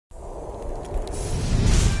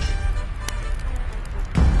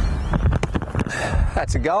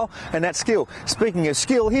That's a goal, and that's skill. Speaking of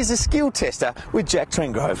skill, here's a skill tester with Jack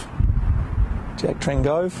Trengove. Jack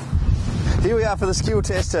Trengove. Here we are for the skill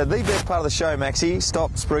tester, the best part of the show, Maxie.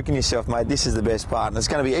 Stop spruiking yourself, mate. This is the best part, and it's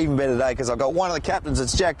going to be even better today because I've got one of the captains.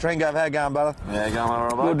 It's Jack Trengove. How you going, brother? Yeah, going well,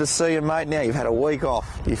 Robbo. Good to see you, mate. Now you've had a week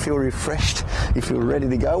off. You feel refreshed. You feel ready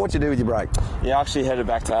to go. What'd you do with your break? Yeah, I actually headed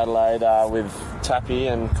back to Adelaide with Tappy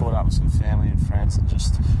and caught up with some family and friends and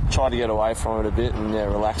just tried to get away from it a bit and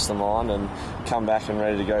relax the mind and come back and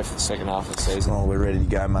ready to go for the second half of the season. Oh, we're ready to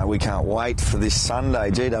go, mate. We can't wait for this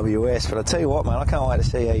Sunday, GWS. But I tell you what, mate, I can't wait to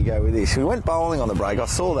see how you go with this. We went bowling on the break. I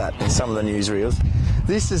saw that in some of the newsreels.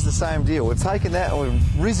 This is the same deal. We've taken that and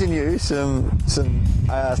we've risen you some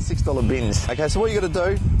 $6 bins. Okay, so what you got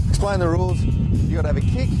to do, explain the rules. You got to have a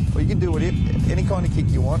kick, or you can do any kind of kick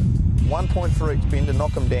you want. 1 point for each bin to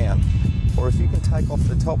knock them down. Or if you can take off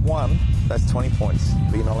the top one, that's 20 points.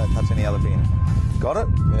 But you're not allowed to touch any other bin. Got it?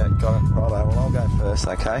 Yeah, got it. Righto, well, I'll go first,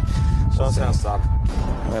 okay? So that's how it's done.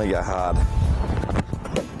 I'm going to go hard.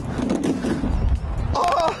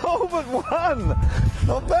 Oh, but one!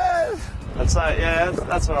 Not bad! That's all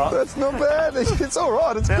right. That's not bad. It's all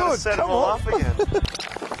right. It's good. Set Come them all on. up again.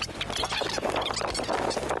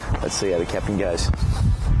 Let's see how the captain goes.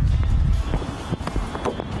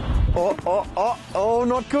 Oh,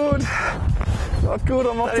 not good. Not good.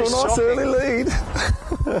 I'm off to a nice early lead.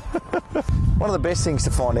 One of the best things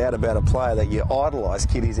to find out about a player that you idolise,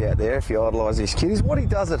 kiddies out there, if you idolise these kiddies, what he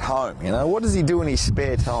does at home. You know, what does he do in his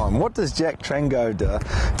spare time? What does Jack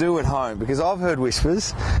Trengove do at home? Because I've heard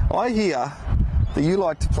whispers. I hear that you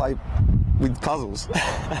like to play with puzzles.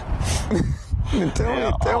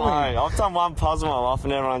 Tell me. I've done one puzzle in my life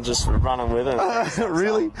and everyone's just running with it.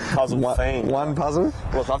 Really? Puzzle fiend. One puzzle?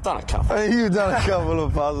 Look, I've done a couple. You've done a couple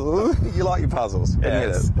of puzzles. You like your puzzles. Yeah,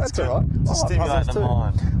 Admit it. That's all right. To stimulate the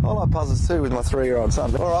mind. I like puzzles too with my 3-year-old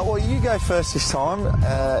son. All right, well, you go first this time.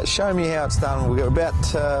 Show me how it's done. We've got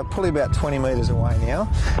probably about 20 metres away now.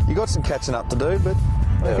 You got some catching up to do, but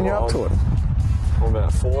I reckon you're up to it.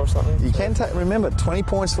 About 4 or something. You can take, remember, 20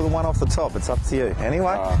 points for the one off the top. It's up to you.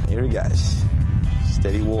 Anyway, here he goes.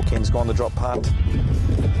 Steady walk-in's gone to drop punt.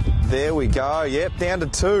 There we go. Yep, down to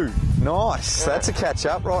 2. Nice. Yeah. That's a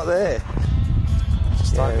catch-up right there.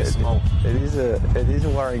 Just don't get small. It is a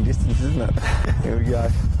worrying distance, isn't it? Here we go.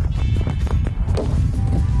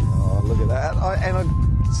 Oh, look at that.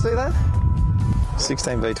 See that?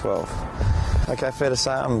 16v12. Okay, fair to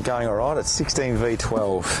say I'm going all right. It's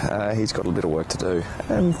 16v12. He's got a bit of work to do.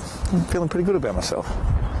 And I'm feeling pretty good about myself.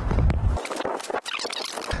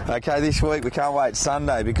 Okay, this week we can't wait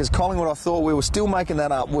Sunday because Collingwood, I thought we were still making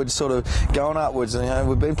that upwards, sort of going upwards. You know,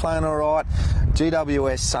 we've been playing all right.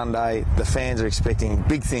 GWS Sunday, the fans are expecting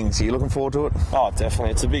big things. Are you looking forward to it? Oh,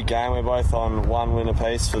 definitely. It's a big game. We're both on 1 win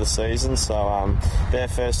apiece for the season, so their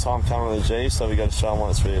first time coming to the G, so we've got to show them what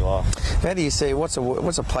it's really like. How do you see, what's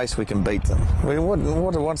a place we can beat them?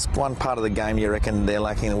 What's one part of the game you reckon they're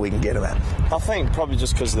lacking that we can get them at? I think probably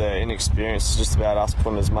just because they're inexperienced, it's just about us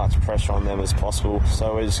putting as much pressure on them as possible.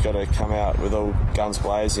 So we just got to come out with all guns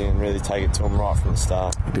blazing and really take it to them right from the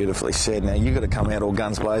start. Beautifully said. Now you've got to come out all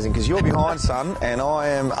guns blazing because you're behind, son, and I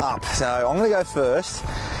am up. So I'm going to go first.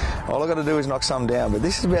 All I've got to do is knock some down, but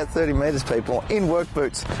this is about 30 metres, people, in work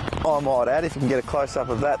boots, I might add, if you can get a close-up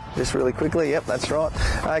of that just really quickly. Yep, that's right.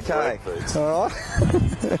 Okay. Work boots. All right.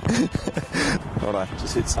 Righto.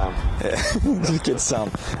 Just hit some. Yeah, just get some.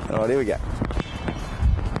 All right, here we go.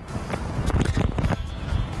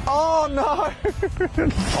 Oh, no!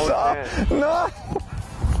 No!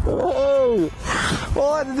 Oh.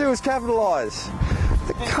 All I had to do was capitalise.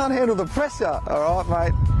 They can't handle the pressure. All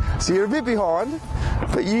right, mate. So you're a bit behind,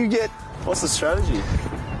 but you get... What's the strategy?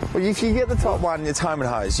 Well, if you get the top one, it's home and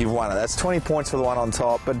hose. You've won it. That's 20 points for the one on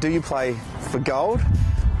top. But do you play for gold?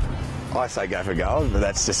 I say go for gold, but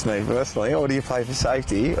that's just me personally. Or do you play for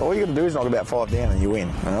safety? All you got to do is knock about 5 down and you win.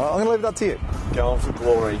 All right, I'm going to leave it up to you. Going for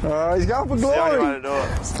glory. All right, he's going for glory. It's the only way to do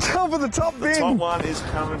it. He's going for the top bin. The top one is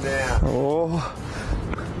coming down. Oh.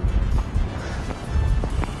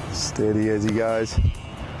 Steady as he goes.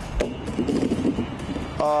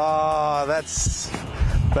 Oh, that's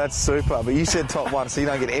super. But you said top one, so you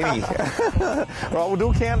don't get any. Right, we'll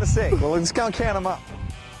do a count in a sec. Well, let's go and count them up.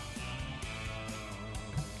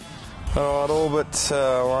 All right, all but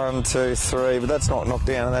 1, 2, 3. But that's not knocked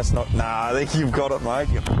down, and that's not... Nah, I think you've got it, mate.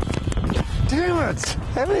 Damn it!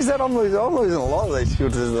 How many is that I'm losing? I'm losing a lot of these skill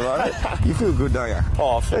tests at the moment. You feel good, don't you?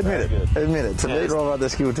 Oh, I feel Admit very it. good. Admit it. To beat Robbo the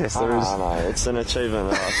skill test, there is... No, it's an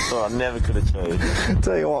achievement that I thought I never could achieve.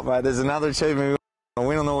 Tell you what, mate, there's another achievement. We want to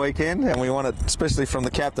win on the weekend, and we want it especially from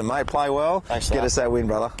the captain, mate. Play well. Thanks, Get us that win,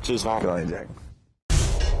 brother. Cheers, mate. Good on you, Jack.